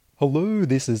Hello,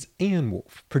 this is Ian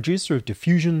Wolfe, producer of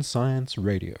Diffusion Science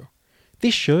Radio.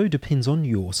 This show depends on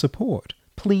your support.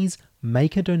 Please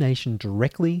make a donation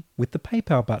directly with the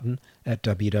PayPal button at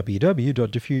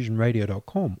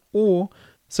www.diffusionradio.com or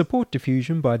support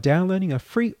Diffusion by downloading a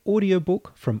free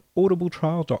audiobook from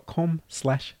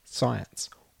audibletrial.com/science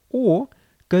or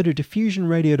go to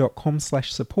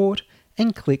diffusionradio.com/support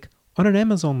and click on an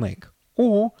Amazon link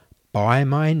or buy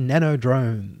my nano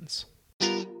drones.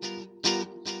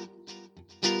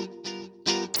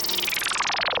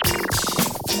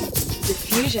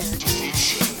 Diffusion,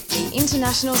 the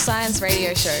international science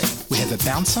radio show. We have a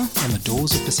bouncer on the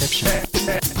doors of perception. The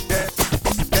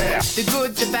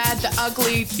good, the bad, the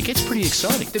ugly. It gets pretty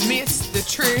exciting. The myths, the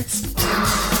truths.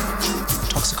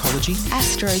 Toxicology.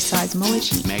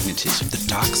 Astroseismology. Magnetism. The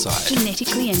dark side.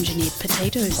 Genetically engineered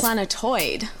potatoes.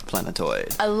 Planetoid.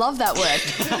 Planetoid. I love that word.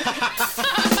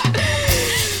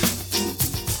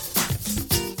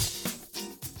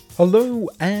 Hello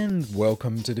and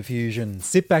welcome to Diffusion.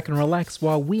 Sit back and relax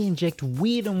while we inject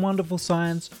weird and wonderful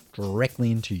science directly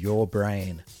into your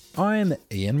brain. I'm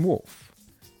Ian Wolfe.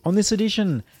 On this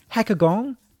edition,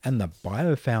 Hackagon and the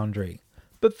Biofoundry.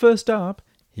 But first up,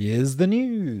 here's the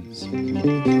news.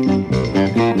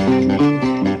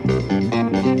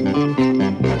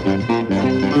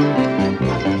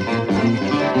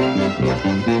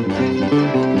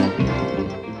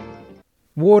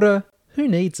 Water, who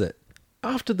needs it?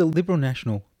 After the Liberal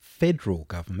National federal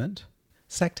government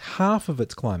sacked half of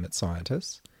its climate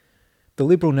scientists, the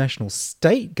Liberal National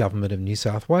state government of New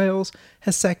South Wales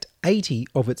has sacked 80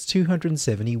 of its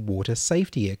 270 water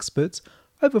safety experts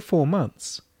over 4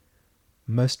 months.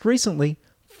 Most recently,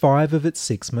 5 of its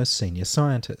 6 most senior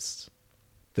scientists.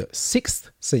 The 6th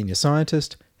senior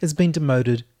scientist has been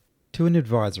demoted to an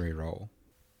advisory role.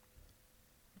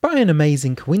 By an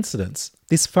amazing coincidence,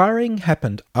 this firing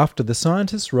happened after the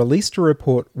scientists released a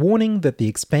report warning that the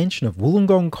expansion of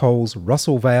Wollongong Coal's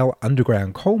Russell Vale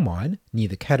underground coal mine near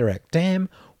the Cataract Dam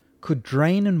could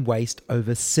drain and waste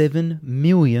over 7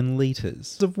 million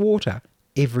litres of water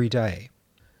every day.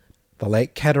 The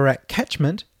Lake Cataract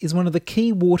catchment is one of the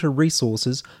key water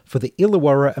resources for the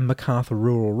Illawarra and Macarthur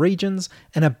rural regions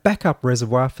and a backup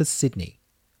reservoir for Sydney.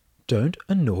 Don't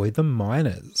annoy the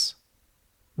miners.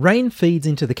 Rain feeds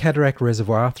into the Cataract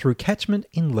Reservoir through catchment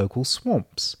in local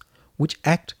swamps, which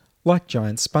act like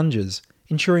giant sponges,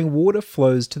 ensuring water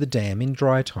flows to the dam in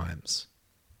dry times.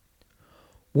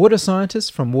 Water scientists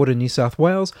from Water New South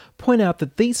Wales point out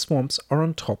that these swamps are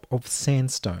on top of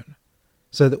sandstone,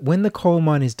 so that when the coal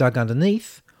mine is dug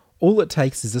underneath, all it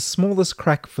takes is the smallest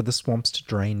crack for the swamps to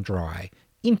drain dry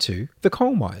into the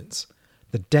coal mines.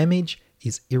 The damage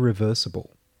is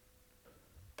irreversible.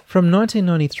 From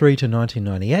 1993 to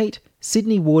 1998,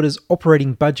 Sydney Water's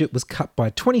operating budget was cut by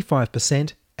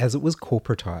 25% as it was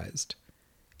corporatised.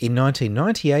 In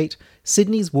 1998,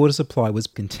 Sydney's water supply was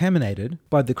contaminated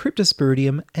by the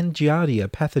Cryptosporidium and Giardia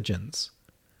pathogens.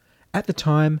 At the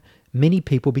time, many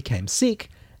people became sick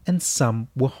and some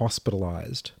were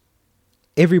hospitalised.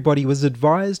 Everybody was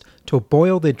advised to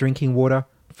boil their drinking water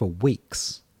for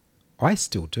weeks. I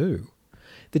still do.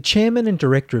 The chairman and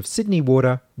director of Sydney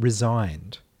Water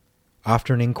resigned.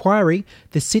 After an inquiry,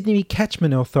 the Sydney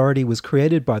Catchment Authority was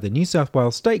created by the New South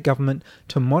Wales state government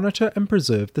to monitor and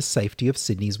preserve the safety of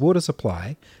Sydney's water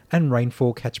supply and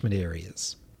rainfall catchment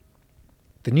areas.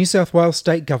 The New South Wales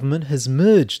state government has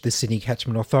merged the Sydney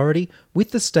Catchment Authority with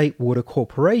the State Water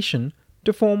Corporation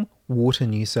to form Water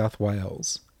New South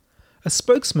Wales. A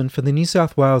spokesman for the New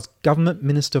South Wales Government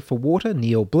Minister for Water,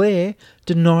 Neil Blair,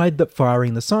 denied that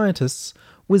firing the scientists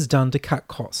was done to cut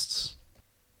costs.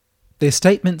 Their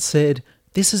statement said,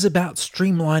 "This is about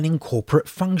streamlining corporate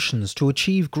functions to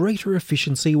achieve greater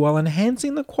efficiency while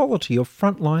enhancing the quality of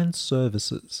frontline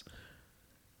services."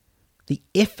 The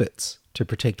efforts to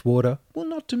protect water will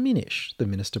not diminish, the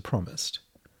minister promised.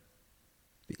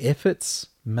 The efforts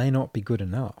may not be good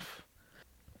enough.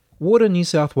 Water New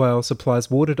South Wales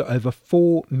supplies water to over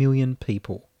 4 million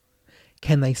people.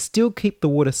 Can they still keep the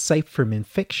water safe from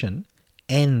infection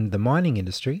and the mining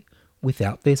industry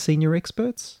without their senior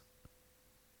experts?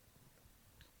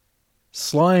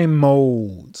 Slime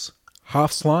moulds.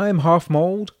 Half slime, half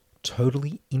mould.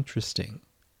 Totally interesting.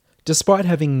 Despite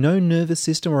having no nervous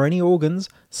system or any organs,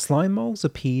 slime moulds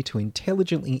appear to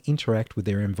intelligently interact with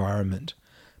their environment,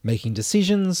 making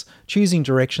decisions, choosing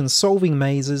directions, solving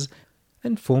mazes,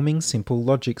 and forming simple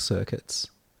logic circuits.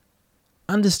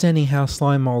 Understanding how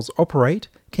slime moulds operate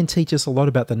can teach us a lot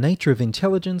about the nature of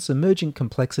intelligence, emergent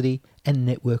complexity, and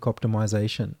network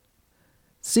optimization.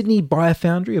 Sydney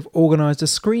Biofoundry have organised a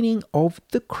screening of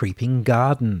The Creeping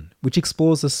Garden, which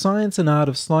explores the science and art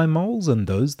of slime moulds and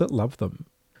those that love them.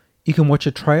 You can watch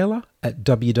a trailer at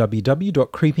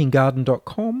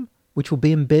www.creepinggarden.com, which will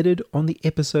be embedded on the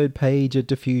episode page at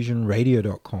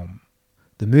diffusionradio.com.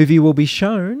 The movie will be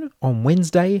shown on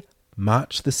Wednesday,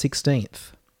 March the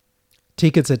 16th.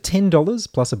 Tickets are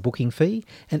 $10 plus a booking fee,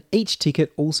 and each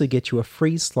ticket also gets you a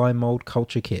free slime mold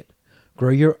culture kit.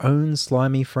 Grow your own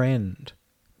slimy friend.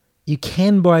 You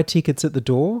can buy tickets at the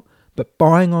door, but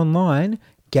buying online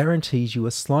guarantees you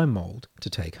a slime mold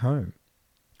to take home.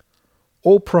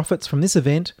 All profits from this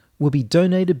event will be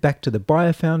donated back to the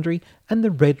Biofoundry and the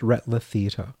Red Rattler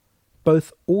Theatre,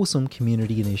 both awesome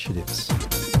community initiatives.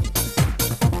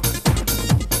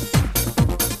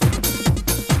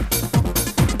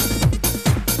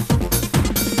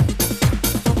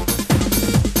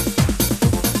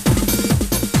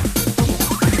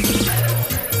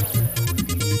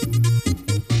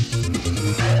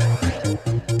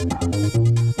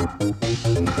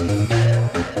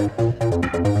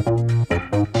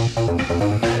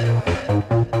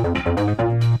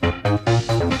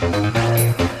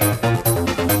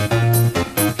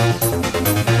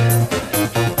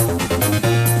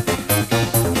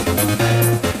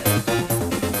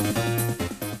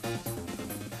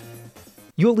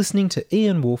 You're listening to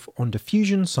Ian Wolfe on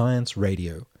Diffusion Science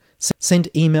Radio. Send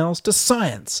emails to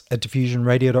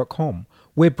science@diffusionradio.com.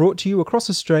 We're brought to you across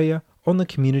Australia on the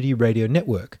Community Radio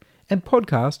Network and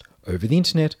podcast over the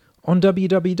internet on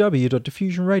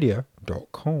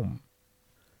www.diffusionradio.com.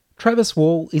 Travis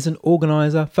Wall is an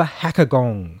organiser for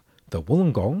Hackagong, the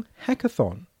Wollongong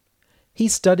Hackathon.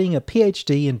 He's studying a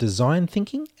PhD in design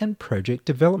thinking and project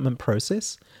development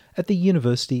process at the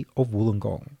University of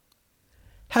Wollongong.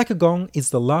 Hackagong is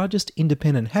the largest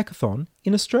independent hackathon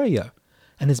in Australia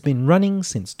and has been running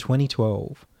since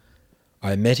 2012.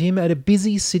 I met him at a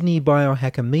busy Sydney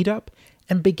biohacker meetup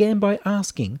and began by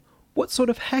asking what sort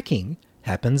of hacking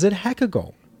happens at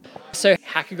Hackagong. So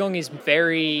Hackagong is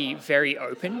very, very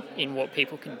open in what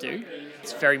people can do.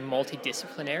 It's very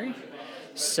multidisciplinary.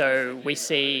 So we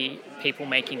see people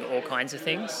making all kinds of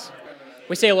things.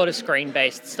 We see a lot of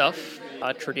screen-based stuff,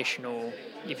 traditional,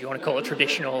 if you want to call it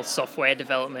traditional software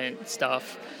development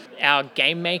stuff. Our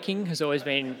game making has always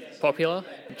been popular,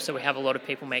 so we have a lot of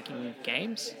people making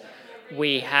games.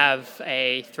 We have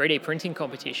a 3D printing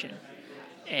competition,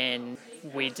 and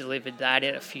we delivered that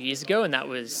a few years ago, and that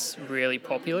was really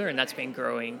popular, and that's been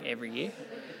growing every year.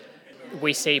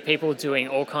 We see people doing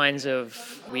all kinds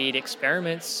of weird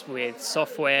experiments with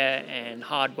software and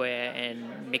hardware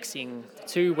and mixing the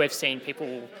two. We've seen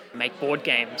people make board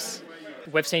games.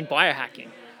 We've seen biohacking,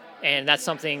 and that's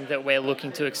something that we're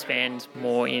looking to expand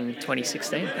more in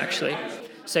 2016, actually.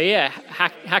 So yeah,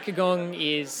 Hackagong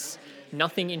is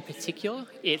nothing in particular.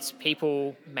 It's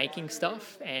people making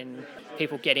stuff and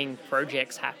people getting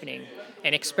projects happening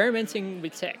and experimenting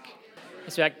with tech.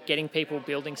 It's about getting people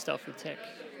building stuff with tech.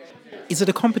 Is it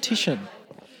a competition?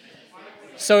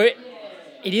 So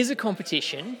it is a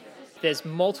competition. There's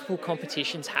multiple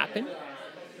competitions happen.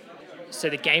 So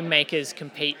the game makers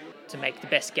compete to make the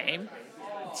best game.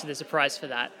 So there's a prize for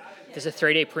that. There's a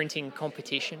 3D printing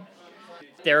competition.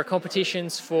 There are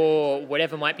competitions for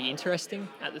whatever might be interesting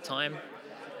at the time.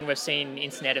 We've seen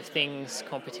Internet of Things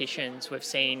competitions. We've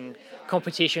seen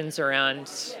competitions around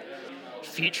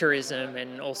futurism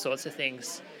and all sorts of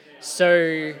things.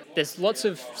 So there's lots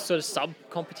of sort of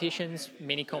sub-competitions,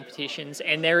 mini-competitions,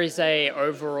 and there is a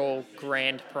overall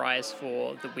grand prize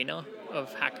for the winner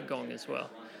of Hackagong as well.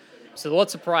 So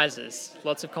lots of prizes,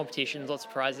 lots of competitions, lots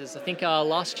of prizes. I think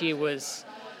last year was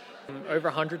over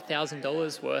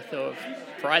 $100,000 worth of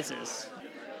prizes.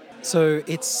 So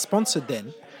it's sponsored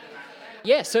then?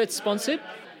 Yeah, so it's sponsored.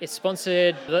 It's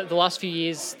sponsored, the last few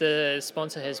years, the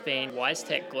sponsor has been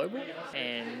WiseTech Global,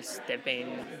 and they've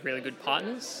been really good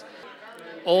partners.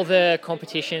 All the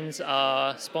competitions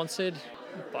are sponsored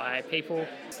by people.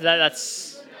 So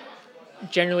that's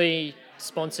generally,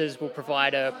 sponsors will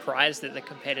provide a prize that the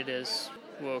competitors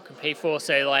will compete for.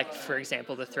 So like, for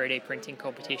example, the 3D printing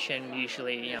competition,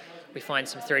 usually we find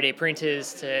some 3D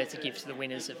printers to give to the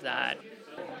winners of that.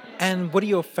 And what are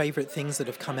your favourite things that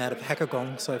have come out of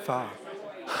Hackagong so far?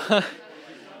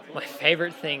 My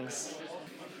favourite things.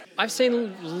 I've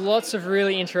seen lots of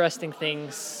really interesting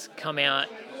things come out.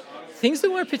 Things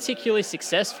that weren't particularly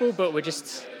successful, but were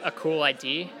just a cool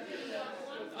idea.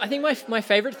 I think my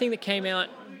favourite thing that came out,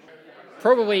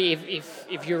 probably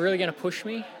if you're really going to push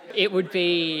me, it would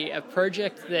be a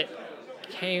project that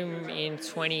came in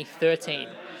 2013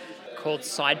 called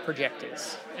Side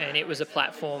Projectors. And it was a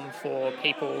platform for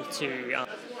people to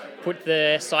put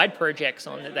the side projects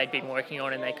on that they'd been working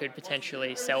on, and they could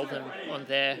potentially sell them on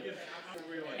there.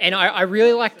 And I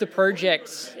really like the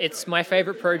project. It's my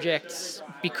favourite project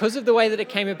because of the way that it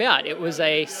came about, it was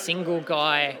a single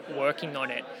guy working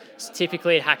on it. So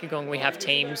typically at Hackagong we have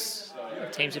teams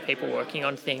of people working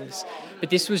on things, but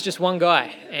this was just one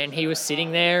guy, and he was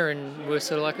sitting there, and we were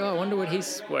sort of like, oh, I wonder what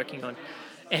he's working on.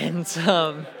 And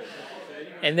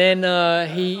then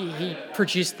he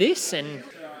produced this, and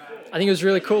I think it was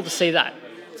really cool to see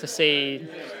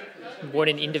what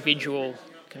an individual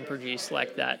can produce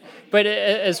like that. But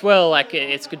as well, like,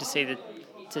 it's good to see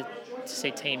to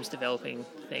see teams developing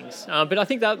things. But I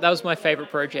think that was my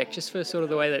favourite project, just for sort of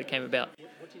the way that it came about.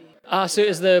 So it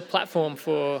was the platform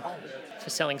for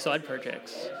selling side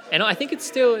projects, and I think it's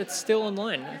still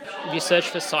online. If you search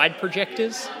for side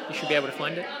projectors, you should be able to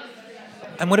find it.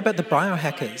 And what about the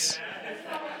biohackers?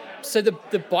 So the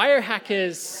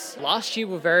biohackers last year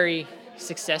were very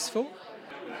successful,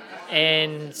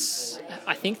 and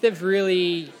I think they've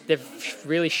really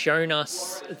shown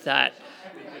us that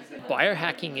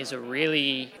biohacking is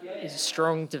a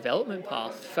strong development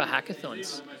path for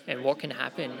hackathons and what can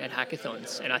happen at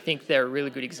hackathons. And I think they're a really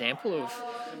good example of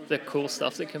the cool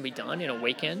stuff that can be done in a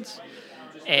weekend.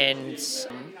 And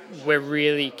we're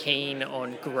really keen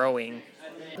on growing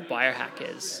the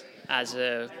biohackers as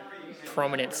a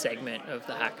prominent segment of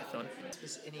the hackathon.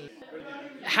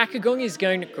 Hackagong is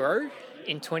going to grow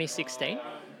in 2016,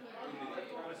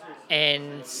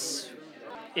 and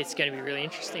it's going to be really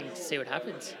interesting to see what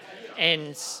happens.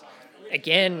 And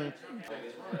again,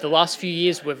 the last few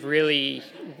years we've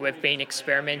been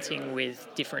experimenting with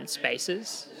different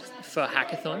spaces for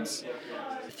hackathons.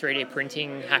 The 3D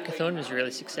printing hackathon was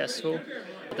really successful.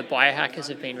 The biohackers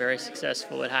have been very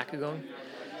successful at Hackagong.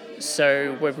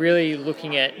 So we're really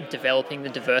looking at developing the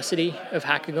diversity of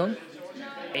Hackagong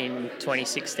in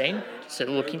 2016. So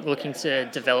looking to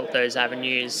develop those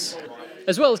avenues,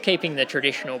 as well as keeping the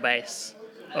traditional base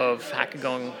of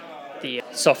Hackagong, the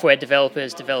software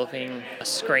developers developing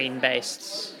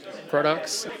screen-based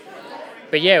products.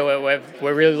 But yeah,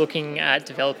 we're really looking at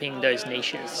developing those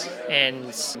niches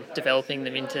and developing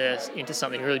them into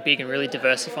something really big and really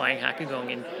diversifying Hackagong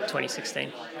in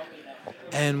 2016.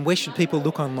 And where should people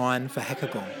look online for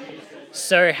Hackagong?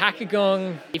 So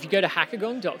Hackagong, if you go to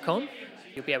hackagong.com,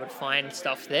 you'll be able to find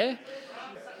stuff there.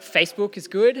 Facebook is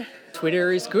good.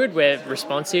 Twitter is good. We're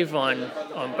responsive on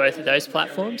both of those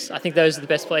platforms. I think those are the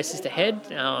best places to head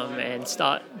and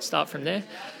start from there.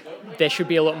 There should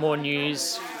be a lot more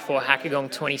news for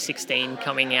Hackagong 2016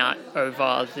 coming out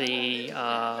over the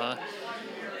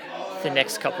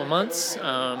next couple of months.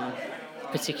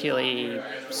 Particularly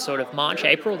sort of March,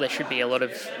 April, there should be a lot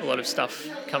of stuff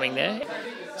coming there.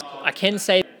 I can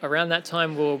say around that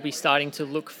time we'll be starting to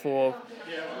look for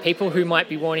people who might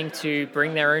be wanting to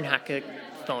bring their own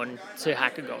hackathon to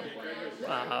Hackagong.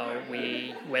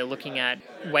 We're looking at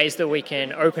ways that we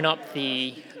can open up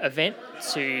the event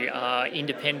to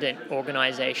independent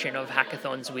organisation of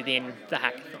hackathons within the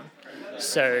hackathon.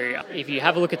 So if you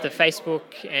have a look at the Facebook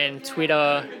and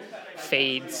Twitter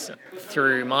feeds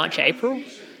through March, April,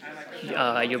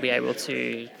 you'll be able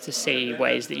to see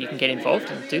ways that you can get involved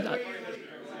and do that.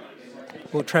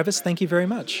 Well, Travis, thank you very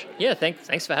much. Yeah,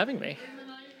 thanks for having me.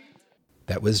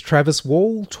 That was Travis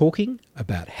Wall talking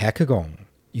about Hackagong.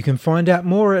 You can find out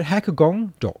more at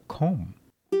hackagong.com.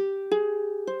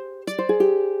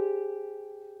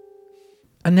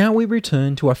 And now we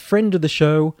return to a friend of the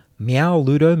show, Meow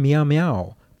Ludo Meow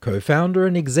Meow, co-founder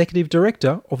and executive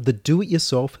director of the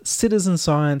do-it-yourself citizen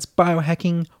science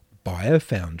biohacking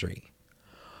BioFoundry.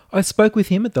 I spoke with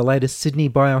him at the latest Sydney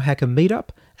Biohacker meetup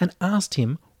and asked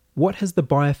him what has the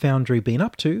BioFoundry been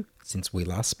up to since we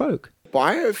last spoke.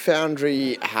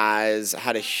 BioFoundry has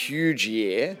had a huge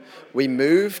year. We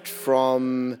moved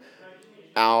from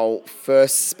our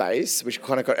first space, which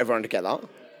kind of got everyone together,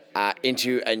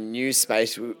 into a new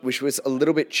space, which was a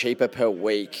little bit cheaper per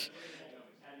week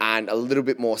and a little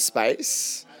bit more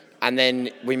space. And then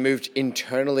we moved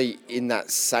internally in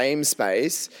that same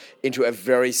space into a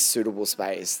very suitable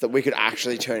space that we could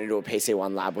actually turn into a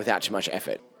PC1 lab without too much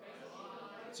effort.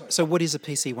 So what is a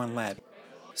PC1 lab?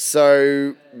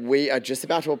 So we are just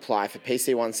about to apply for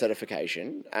PC1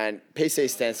 certification, and PC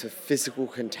stands for physical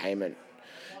containment.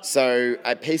 So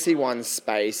a PC1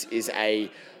 space is a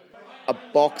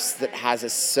box that has a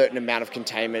certain amount of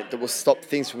containment that will stop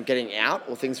things from getting out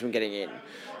or things from getting in.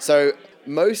 So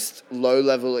most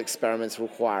low-level experiments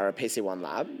require a PC1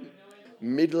 lab.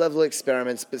 Mid-level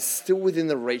experiments, but still within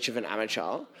the reach of an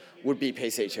amateur, would be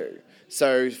PC2.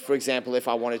 So, for example, if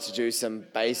I wanted to do some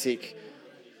basic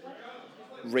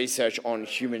research on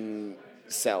human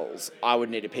cells, I would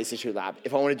need a PC2 lab.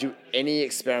 If I want to do any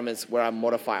experiments where I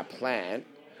modify a plant,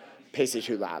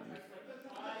 PC2 lab.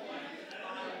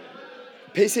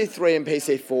 PC3 and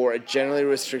PC4 are generally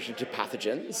restricted to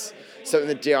pathogens. So in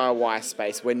the DIY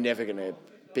space, we're never going to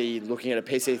be looking at a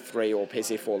PC3 or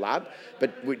PC4 lab,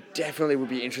 but we definitely would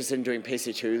be interested in doing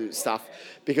PC2 stuff,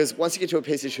 because once you get to a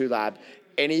PC2 lab,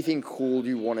 anything cool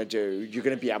you want to do, you're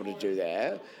going to be able to do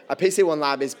there. A PC1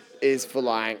 lab is for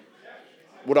like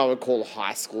what I would call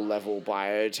high school level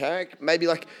biotech. Maybe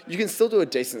like you can still do a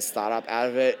decent startup out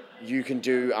of it. You can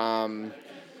do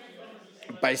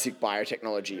basic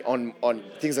biotechnology on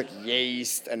things like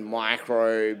yeast and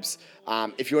microbes.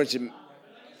 If you wanted to,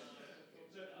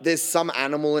 there's some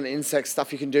animal and insect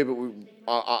stuff you can do,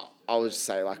 but I would just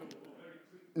say like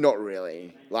not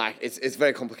really. Like it's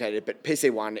very complicated. But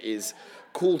PC1 is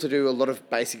cool to do a lot of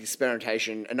basic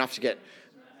experimentation, enough to get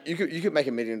you could make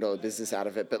 $1 million business out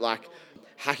of it. But like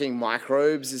hacking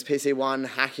microbes is PC1.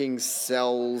 Hacking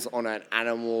cells on an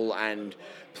animal and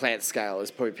plant scale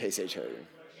is probably PC2.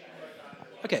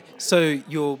 Okay, so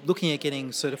you're looking at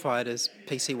getting certified as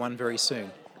PC1 very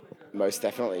soon? Most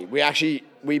definitely.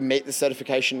 We meet the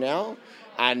certification now,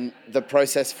 and the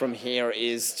process from here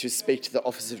is to speak to the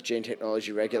Office of Gene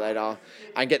Technology Regulator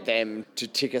and get them to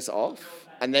tick us off.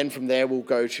 And then from there we'll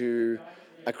go to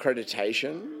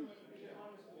accreditation,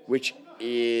 which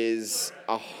is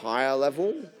a higher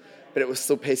level, but it was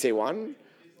still PC1.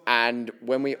 And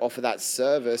when we offer that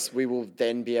service, we will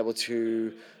then be able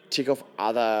to tick off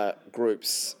other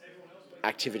groups'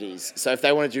 activities. So if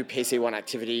they want to do PC1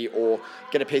 activity or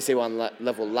get a PC1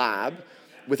 level lab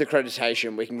with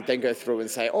accreditation, we can then go through and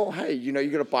say, oh, hey, you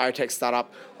got a biotech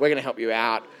startup, we're going to help you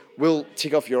out. We'll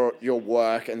tick off your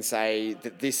work and say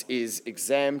that this is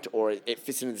exempt or it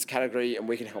fits into this category, and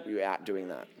we can help you out doing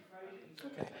that.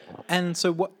 Okay. And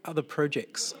so what other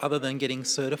projects, other than getting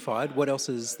certified, what else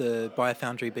has the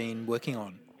BioFoundry been working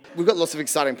on? We've got lots of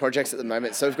exciting projects at the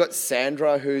moment. So we've got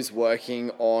Sandra, who's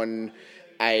working on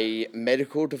a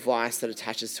medical device that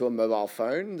attaches to a mobile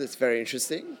phone that's very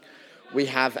interesting. We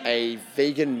have a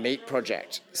vegan meat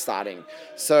project starting.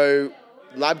 So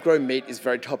lab-grown meat is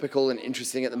very topical and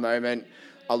interesting at the moment.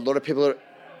 A lot of people are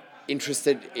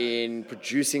interested in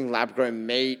producing lab-grown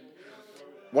meat.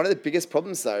 One of the biggest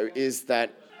problems, though, is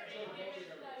that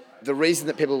the reason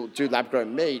that people do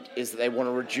lab-grown meat is that they want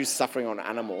to reduce suffering on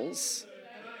animals.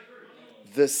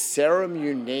 The serum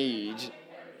you need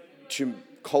to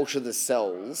culture the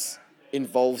cells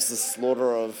involves the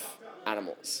slaughter of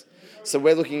animals. So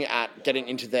we're looking at getting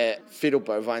into the fetal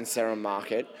bovine serum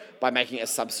market by making a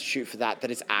substitute for that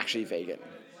is actually vegan.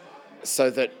 So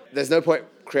that there's no point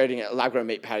creating a lab-grown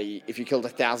meat patty if you killed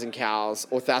 1,000 cows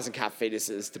or 1,000 calf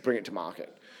fetuses to bring it to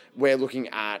market. We're looking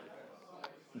at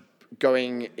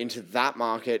going into that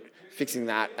market, fixing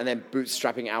that, and then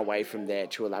bootstrapping our way from there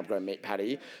to a lab-grown meat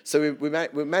patty. So we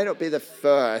may not be the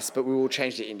first, but we will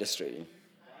change the industry.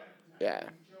 Yeah.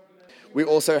 We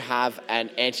also have an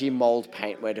anti-mold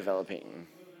paint we're developing.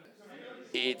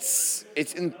 It's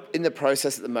in the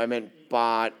process at the moment,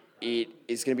 but it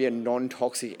is going to be a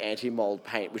non-toxic anti-mold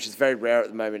paint, which is very rare at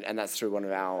the moment, and that's through one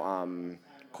of our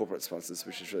corporate sponsors,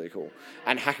 which is really cool.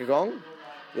 And Hackagong.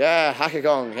 Yeah,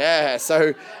 Hackagong, yeah.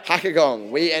 So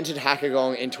Hackagong, we entered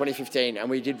Hackagong in 2015 and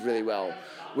we did really well.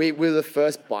 We were the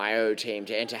first bio team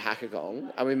to enter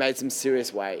Hackagong and we made some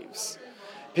serious waves.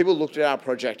 People looked at our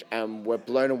project and were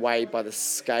blown away by the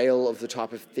scale of the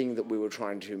type of thing that we were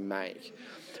trying to make.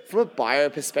 From a bio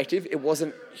perspective, it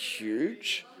wasn't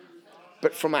huge,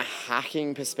 but from a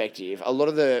hacking perspective, a lot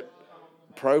of the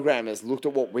programmers looked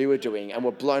at what we were doing and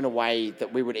were blown away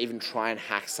that we would even try and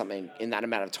hack something in that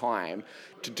amount of time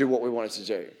to do what we wanted to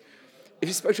do. If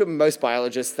you spoke to most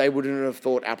biologists, they wouldn't have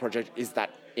thought our project is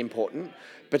that important.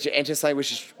 But to enter something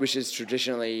which is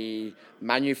traditionally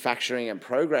manufacturing and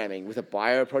programming with a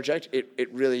bio project,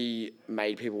 it really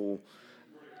made people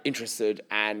interested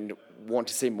and want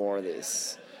to see more of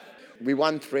this. We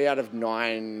won 3 out of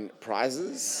 9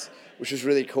 prizes, which was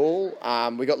really cool.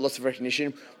 We got lots of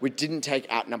recognition. We didn't take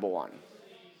out number 1,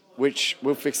 which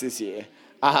we'll fix this year.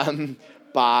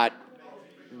 But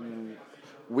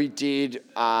we did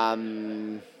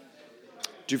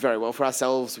do very well for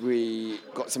ourselves. We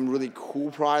got some really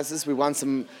cool prizes. We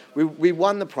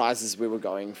won the prizes we were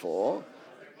going for,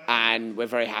 and we're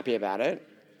very happy about it.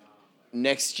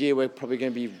 Next year, we're probably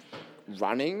going to be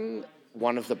running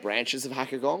one of the branches of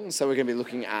Hackagong. So we're going to be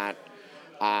looking at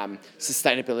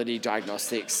sustainability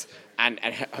diagnostics and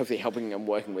hopefully helping and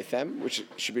working with them, which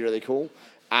should be really cool.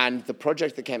 And the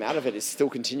project that came out of it is still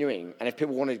continuing. And if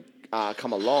people want to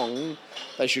come along,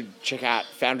 they should check out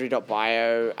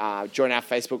foundry.bio, join our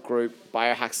Facebook group,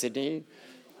 Biohack Sydney.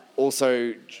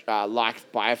 Also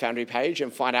like BioFoundry page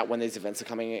and find out when these events are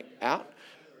coming out.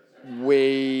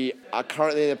 We are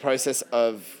currently in the process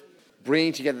of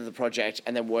bringing together the project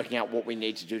and then working out what we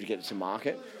need to do to get it to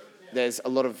market. There's a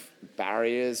lot of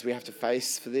barriers we have to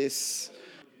face for this.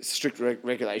 Strict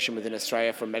regulation within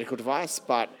Australia for a medical device,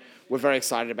 but we're very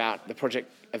excited about the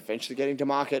project eventually getting to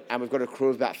market, and we've got a crew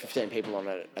of about 15 people on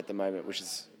it at the moment, which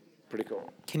is pretty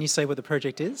cool. Can you say what the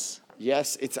project is?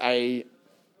 Yes, it's an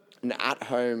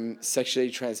at-home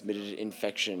sexually transmitted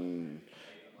infection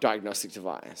diagnostic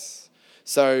device.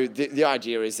 So the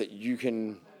idea is that you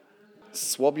can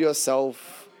swab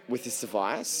yourself with this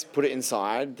device, put it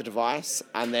inside the device,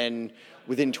 and then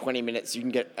within 20 minutes you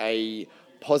can get a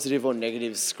positive or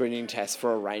negative screening test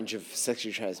for a range of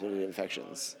sexually transmitted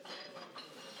infections.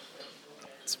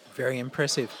 It's very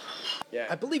impressive. Yeah.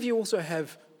 I believe you also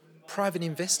have private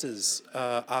investors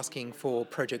asking for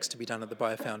projects to be done at the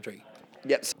BioFoundry.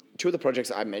 Yep. So 2 of the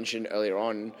projects I mentioned earlier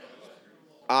on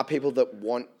are people that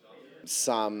want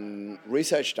some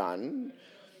research done,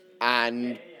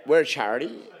 and we're a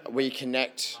charity. We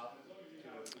connect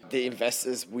the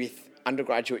investors with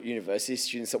undergraduate university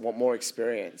students that want more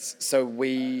experience. So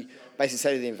we basically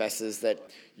say to the investors that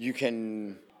you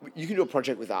can do a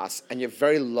project with us and you have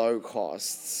very low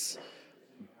costs,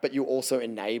 but you also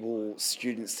enable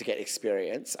students to get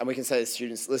experience. And we can say to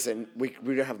students, listen, we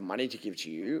don't have money to give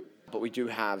to you, but we do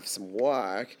have some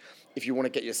work. If you want to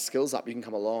get your skills up, you can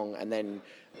come along, and then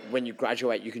when you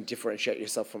graduate, you can differentiate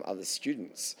yourself from other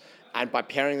students. And by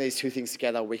pairing these 2 things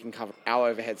together, we can cover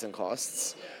our overheads and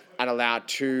costs and allow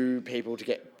 2 people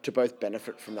to both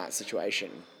benefit from that situation.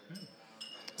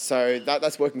 So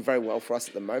that's working very well for us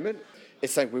at the moment.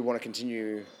 It's something we want to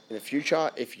continue in the future.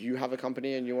 If you have a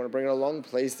company and you want to bring it along,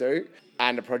 please do.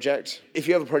 And a project. If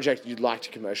you have a project you'd like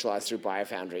to commercialise through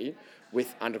BioFoundry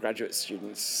with undergraduate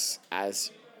students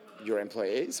as your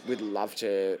employees, we'd love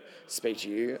to speak to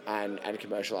you and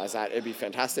commercialise that. It'd be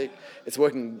fantastic. It's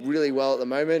working really well at the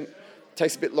moment. It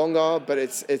takes a bit longer, but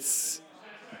it's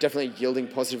definitely yielding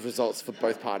positive results for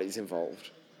both parties involved.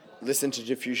 Listen to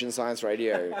Diffusion Science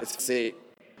Radio. It's sick.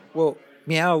 Well,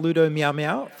 Meow Ludo Meow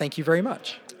Meow, thank you very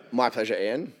much. My pleasure,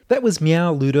 Ian. That was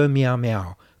Meow Ludo Meow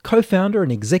Meow, co-founder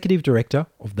and executive director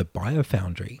of the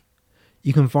BioFoundry.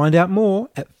 You can find out more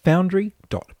at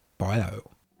foundry.bio.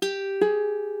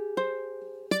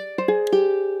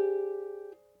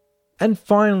 And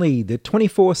finally, the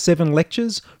 24/7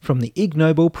 lectures from the Ig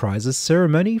Nobel Prizes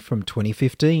ceremony from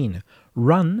 2015,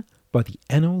 run by the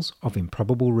Annals of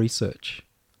Improbable Research.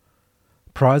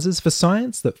 Prizes for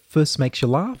science that first makes you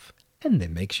laugh and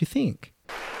then makes you think.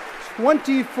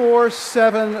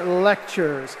 24/7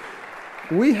 lectures.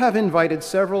 We have invited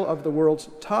several of the world's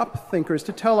top thinkers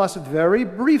to tell us very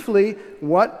briefly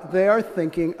what they are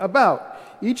thinking about.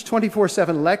 Each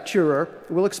 24/7 lecturer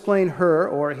will explain her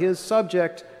or his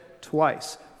subject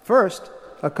twice. First,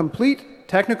 a complete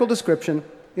technical description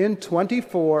in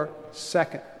 24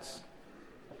 seconds.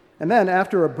 And then,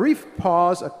 after a brief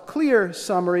pause, a clear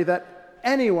summary that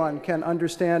anyone can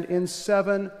understand in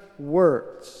 7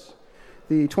 words.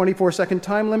 The 24-second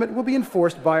time limit will be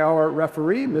enforced by our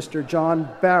referee, Mr. John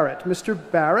Barrett. Mr.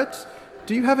 Barrett,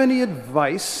 do you have any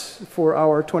advice for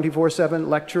our 24/7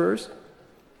 lecturers?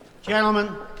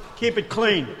 Gentlemen, keep it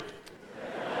clean.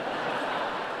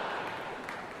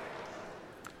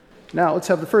 Now, let's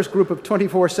have the first group of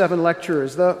 24/7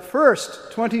 lecturers. The first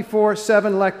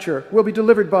 24/7 lecture will be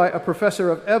delivered by a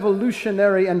professor of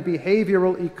evolutionary and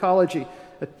behavioral ecology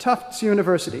at Tufts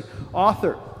University,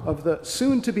 author of the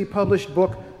soon-to-be-published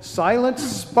book Silent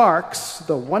Sparks,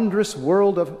 The Wondrous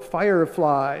World of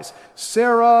Fireflies,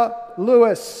 Sarah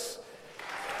Lewis.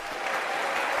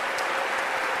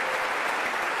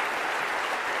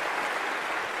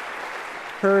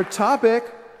 Her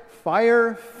topic,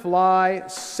 firefly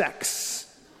sex.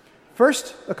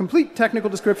 First, a complete technical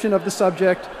description of the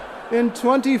subject in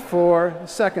 24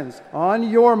 seconds. On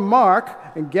your mark,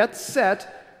 and get set,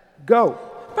 go.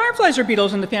 Fireflies are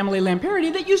beetles in the family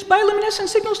Lamparidae that use bioluminescent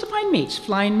signals to find mates.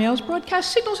 Flying males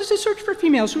broadcast signals as they search for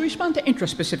females who respond to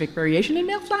intraspecific variation in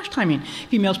male flash timing.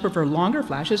 Females prefer longer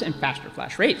flashes and faster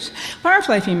flash rates.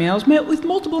 Firefly females mate with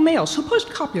multiple males, so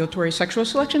post-copulatory sexual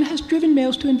selection has driven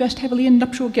males to invest heavily in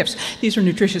nuptial gifts. These are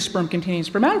nutritious sperm-containing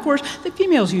spermatophores that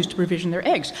females use to provision their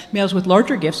eggs. Males with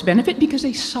larger gifts benefit because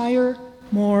they sire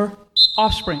more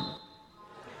offspring.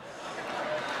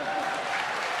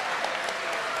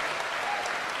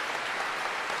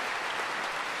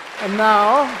 And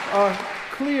now, a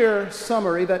clear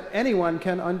summary that anyone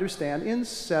can understand in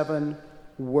 7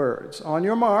 words. On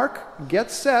your mark,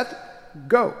 get set,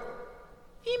 go.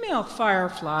 Female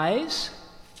fireflies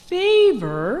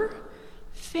favor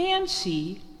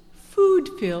fancy,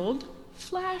 food-filled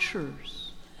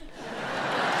flashers.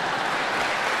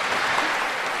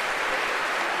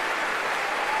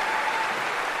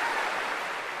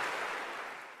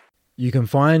 You can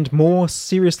find more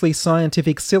seriously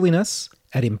scientific silliness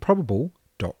at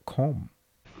improbable.com.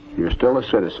 You're still a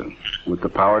citizen with the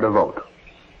power to vote.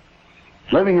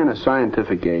 Living in a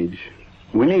scientific age,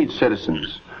 we need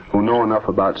citizens who know enough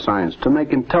about science to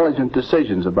make intelligent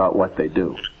decisions about what they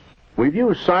do. We've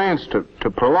used science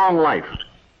to prolong life,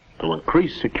 to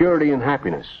increase security and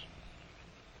happiness.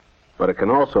 But it can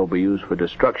also be used for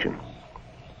destruction.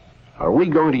 Are we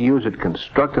going to use it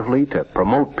constructively to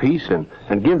promote peace and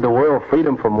give the world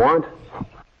freedom from want?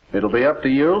 It'll be up to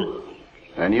you,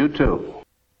 and you too.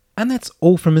 And that's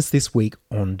all from us this week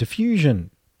on Diffusion.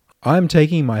 I'm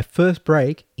taking my first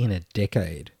break in a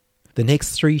decade. The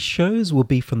next 3 shows will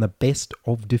be from the best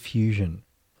of Diffusion.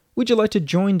 Would you like to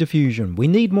join Diffusion? We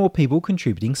need more people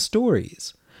contributing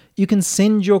stories. You can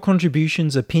send your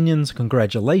contributions, opinions,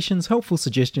 congratulations, helpful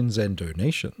suggestions and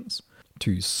donations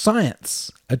to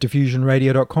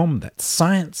science@diffusionradio.com. That's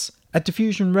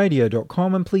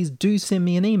science@diffusionradio.com, and please do send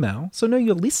me an email so I know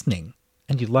you're listening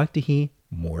and you'd like to hear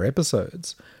more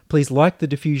episodes. Please like the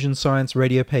Diffusion Science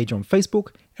Radio page on Facebook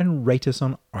and rate us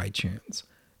on iTunes.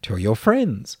 Tell your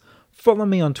friends. Follow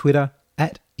me on Twitter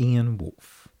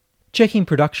 @IanWolf. Checking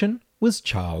production was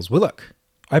Charles Willock.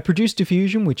 I produce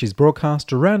Diffusion, which is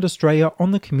broadcast around Australia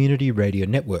on the Community Radio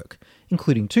Network,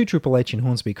 including 2HHH in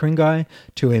Hornsby Kringai,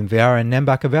 2MVR in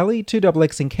Nambucca Valley,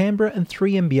 2XX in Canberra, and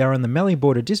 3MBR in the Mallee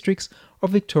Border districts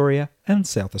of Victoria and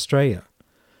South Australia.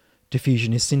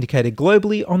 Diffusion is syndicated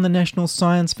globally on the National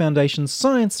Science Foundation's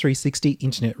Science 360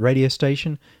 internet radio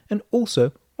station and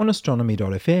also on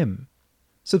astronomy.fm.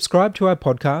 Subscribe to our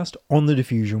podcast on the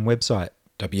Diffusion website,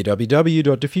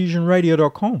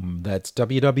 www.diffusionradio.com. That's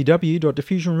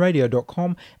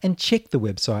www.diffusionradio.com, and check the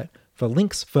website for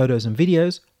links, photos and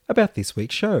videos about this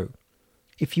week's show.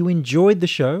 If you enjoyed the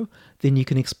show, then you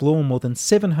can explore more than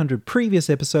 700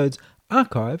 previous episodes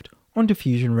archived on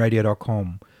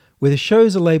diffusionradio.com, where the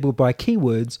shows are labelled by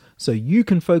keywords so you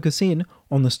can focus in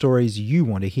on the stories you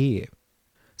want to hear.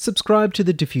 Subscribe to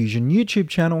the Diffusion YouTube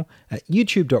channel at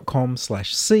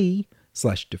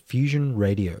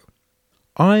youtube.com/c/diffusionradio.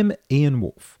 I'm Ian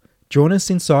Wolf. Join us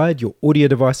inside your audio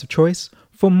device of choice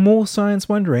for more science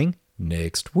wondering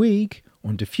next week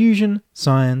on Diffusion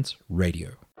Science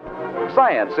Radio.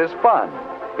 Science is fun.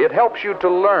 It helps you to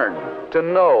learn, to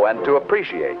know, and to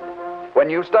appreciate. When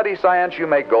you study science, you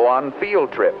may go on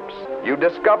field trips. You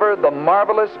discover the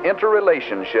marvelous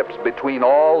interrelationships between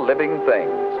all living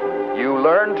things. You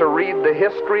learn to read the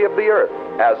history of the Earth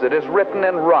as it is written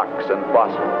in rocks and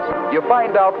fossils. You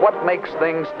find out what makes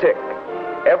things tick,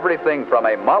 everything from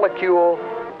a molecule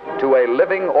to a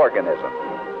living organism.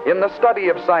 In the study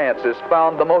of science is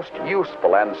found the most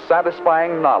useful and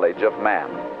satisfying knowledge of man.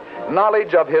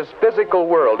 Knowledge of his physical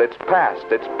world, its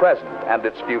past, its present, and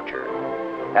its future.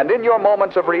 And in your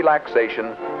moments of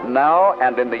relaxation, now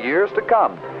and in the years to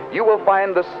come, you will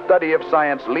find the study of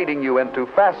science leading you into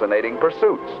fascinating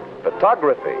pursuits.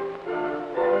 Photography,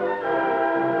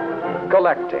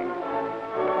 collecting.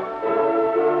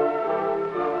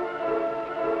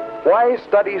 Why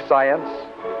study science?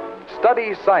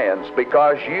 Study science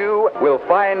because you will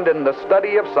find in the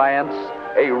study of science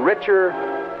a richer,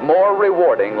 more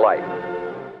rewarding life.